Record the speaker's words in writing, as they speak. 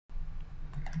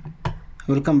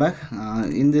Welcome back.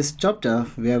 In this chapter,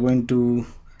 in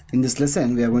this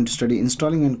lesson, we are going to study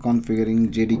installing and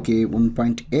configuring JDK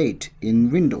 1.8 in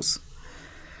Windows.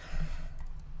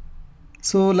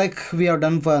 So, like we have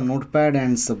done for Notepad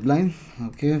and Sublime,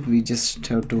 okay, we just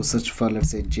have to search for,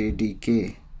 let's say,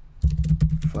 JDK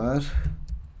for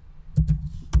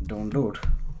download.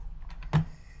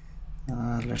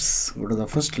 Let's go to the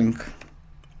first link.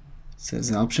 So, there's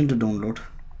an option to download.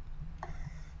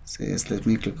 Says let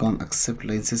me click on accept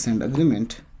license and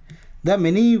agreement. There are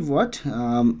many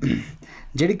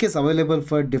JDKs available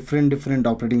for different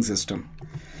operating system.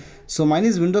 So mine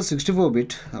is Windows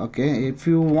 64-bit. Okay, if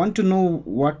you want to know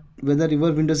whether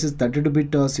your Windows is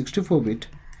 32-bit or 64-bit,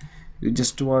 you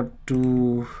just want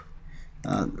to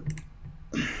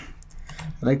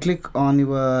right click on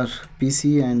your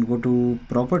PC and go to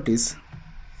properties.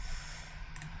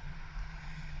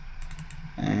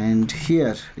 And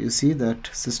here you see that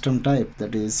system type,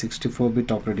 that is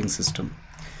 64-bit operating system.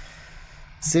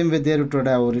 Same way there it would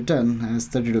have written as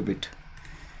 32-bit.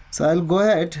 So I'll go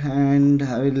ahead and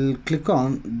I will click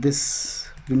on this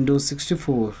Windows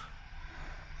 64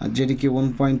 JDK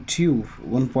 1.2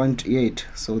 1.8.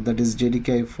 so that is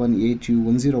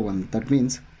JDK8U101. that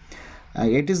means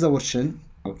 8 is the version,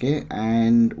 okay,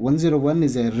 and 101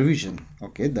 is a revision,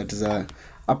 okay, that is a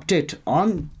update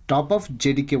on top of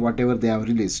JDK whatever they have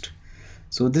released.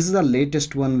 So this is the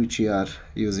latest one which we are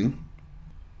using.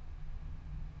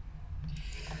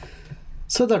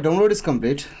 So the download is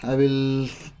complete. I will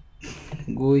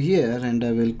go here and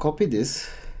I will copy this,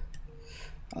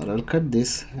 or I'll cut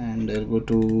this and I'll go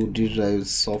to D drive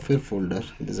software folder.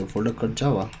 There's a folder called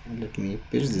Java. Let me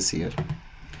paste this here.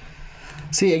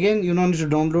 See, again, you don't need to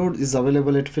download, is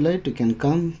available at felight. You can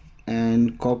come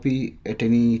and copy at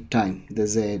any time.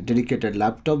 There's a dedicated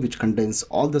laptop which contains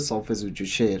all the softwares which you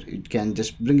share. You can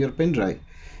just bring your pen drive.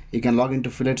 You can log into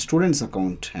felight students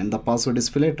account and the password is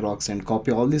felight rocks, and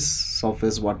copy all these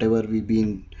softwares whatever we've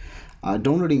been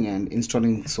downloading and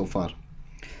installing so far.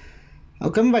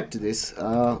 I'll come back to this.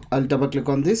 I'll double click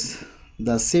on this.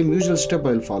 The same usual step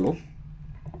I will follow.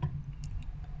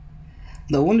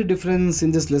 The only difference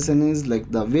in this lesson is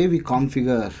like the way we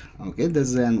configure. Okay,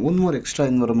 there's one more extra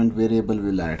environment variable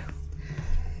we'll add.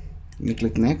 Let me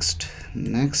click next.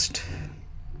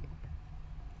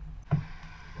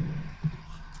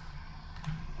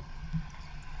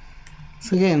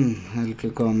 So again, I'll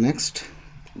click on next.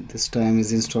 This time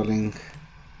is installing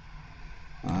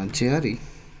JRE.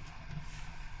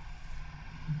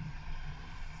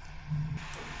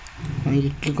 And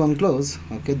you click on close.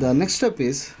 Okay, the next step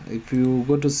is, if you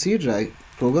go to C drive,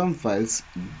 program files,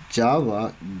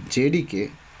 Java,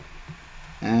 JDK,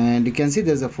 and you can see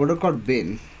there's a folder called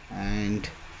bin, and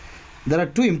there are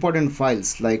two important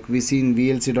files like we see in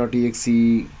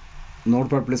vlc.exe,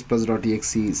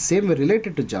 notepad++.exe. Same way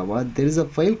related to Java, there is a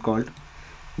file called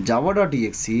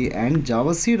java.exe and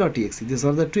javac.exe. These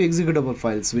are the two executable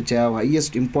files which have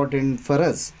highest importance for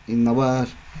us in our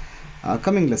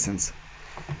coming lessons.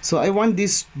 So I want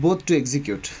these both to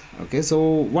execute. Okay, so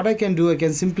what I can do, I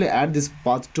can simply add this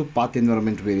path to path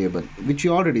environment variable, which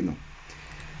you already know.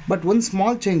 But one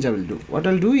small change I will do. What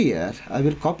I'll do here, I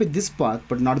will copy this path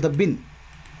but not the bin.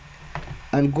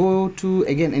 I'll go to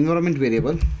again environment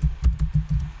variable,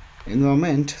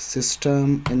 environment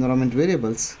system environment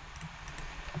variables.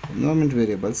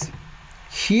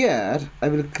 Here I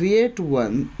will create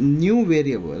one new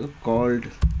variable called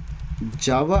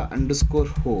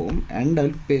Java_home and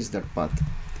I'll paste that path.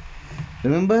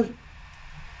 Remember,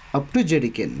 up to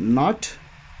JDK, not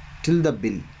till the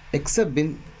bin. Except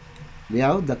bin, we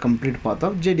have the complete path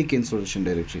of JDK installation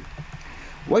directory.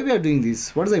 Why we are doing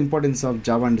this? What is the importance of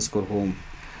Java_home?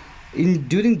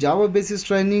 During Java basis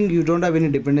training, you don't have any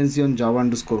dependency on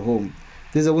Java_home.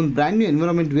 There is a one brand new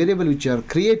environment variable which you are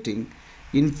creating.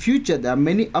 In future, there are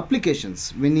many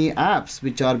applications, many apps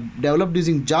which are developed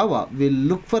using Java will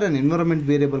look for an environment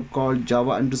variable called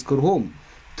Java_home,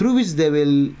 through which they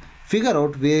will figure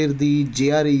out where the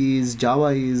JRE is,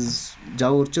 Java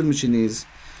virtual machine is.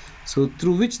 So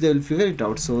through which they will figure it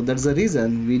out. So that's the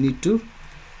reason we need to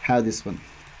have this one.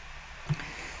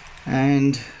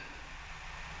 And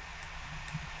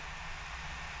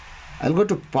I'll go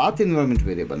to path environment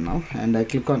variable now and I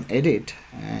click on edit,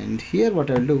 and here what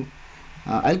I'll do,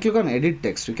 I'll click on edit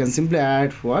text. You can simply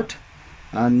add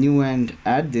new and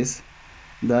add this.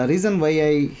 The reason why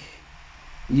I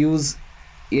use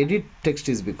edit text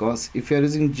is because if you are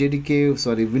using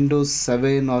Windows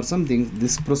 7 or something,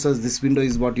 this window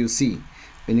is what you see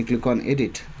when you click on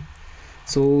edit.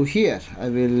 So here I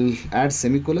will add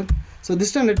semicolon. So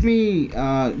this time let me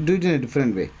do it in a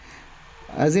different way.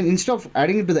 as in instead of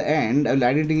adding it to the end, I will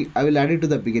add it to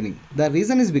the beginning. The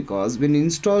reason is because when you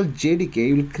install JDK,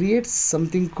 you will create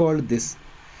something called this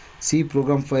C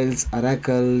program files,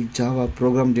 Oracle, Java,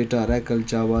 program data, Oracle,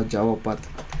 Java path.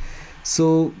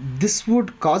 So this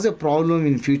would cause a problem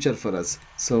in future for us.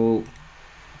 So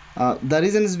the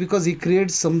reason is because he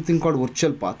creates something called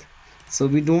virtual path. So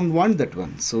we don't want that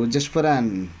one. So just for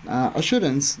an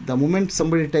assurance, the moment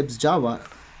somebody types Java,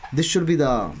 this should be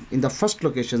in the first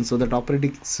location, so that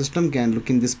operating system can look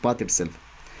in this path itself.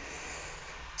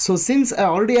 So since I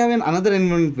already have another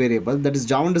environment variable, that is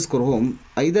Java underscore home,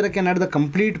 either I can add the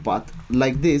complete path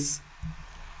like this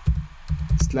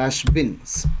 /bin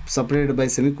separated by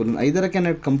semicolon. Either I can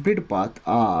add complete path,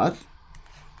 or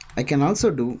I can also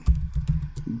do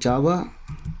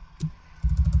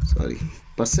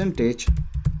percentage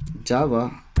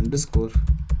Java underscore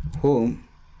home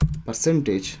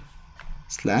 %/bin.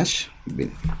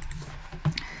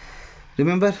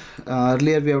 Remember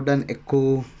earlier we have done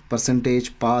echo,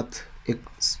 percentage, path,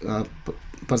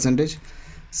 percentage.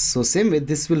 So same way,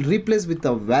 this will replace with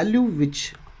the value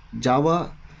which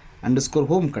Java underscore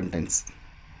home contains,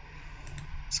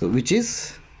 so which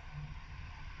is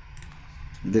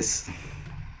this.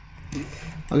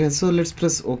 Okay, so let's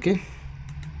press OK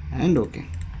and OK.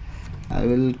 I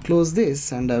will close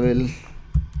this and I will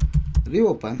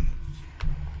reopen.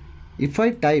 If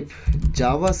I type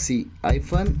Java C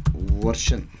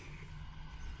 -version,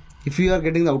 if you are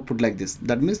getting the output like this,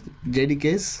 that means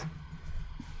JDK is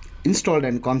installed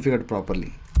and configured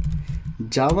properly.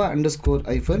 Java underscore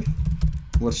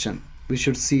 -version, we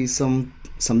should see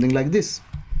something like this.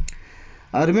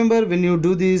 Remember, when you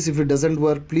do this, if it doesn't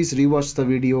work, please rewatch the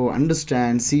video,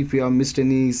 understand, see if you have missed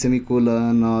any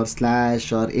semicolon or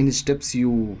slash or any steps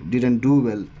you didn't do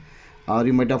well, or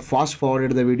you might have fast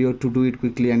forwarded the video to do it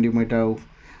quickly and you might have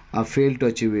failed to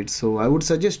achieve it. So I would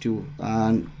suggest you,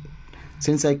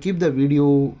 since I keep the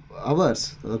video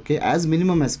hours, okay, as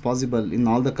minimum as possible in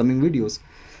all the coming videos,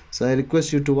 so I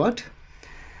request you to what,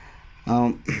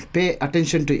 pay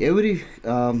attention to every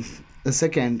a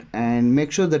second and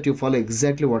make sure that you follow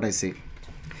exactly what I say.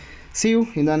 See you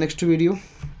in the next video.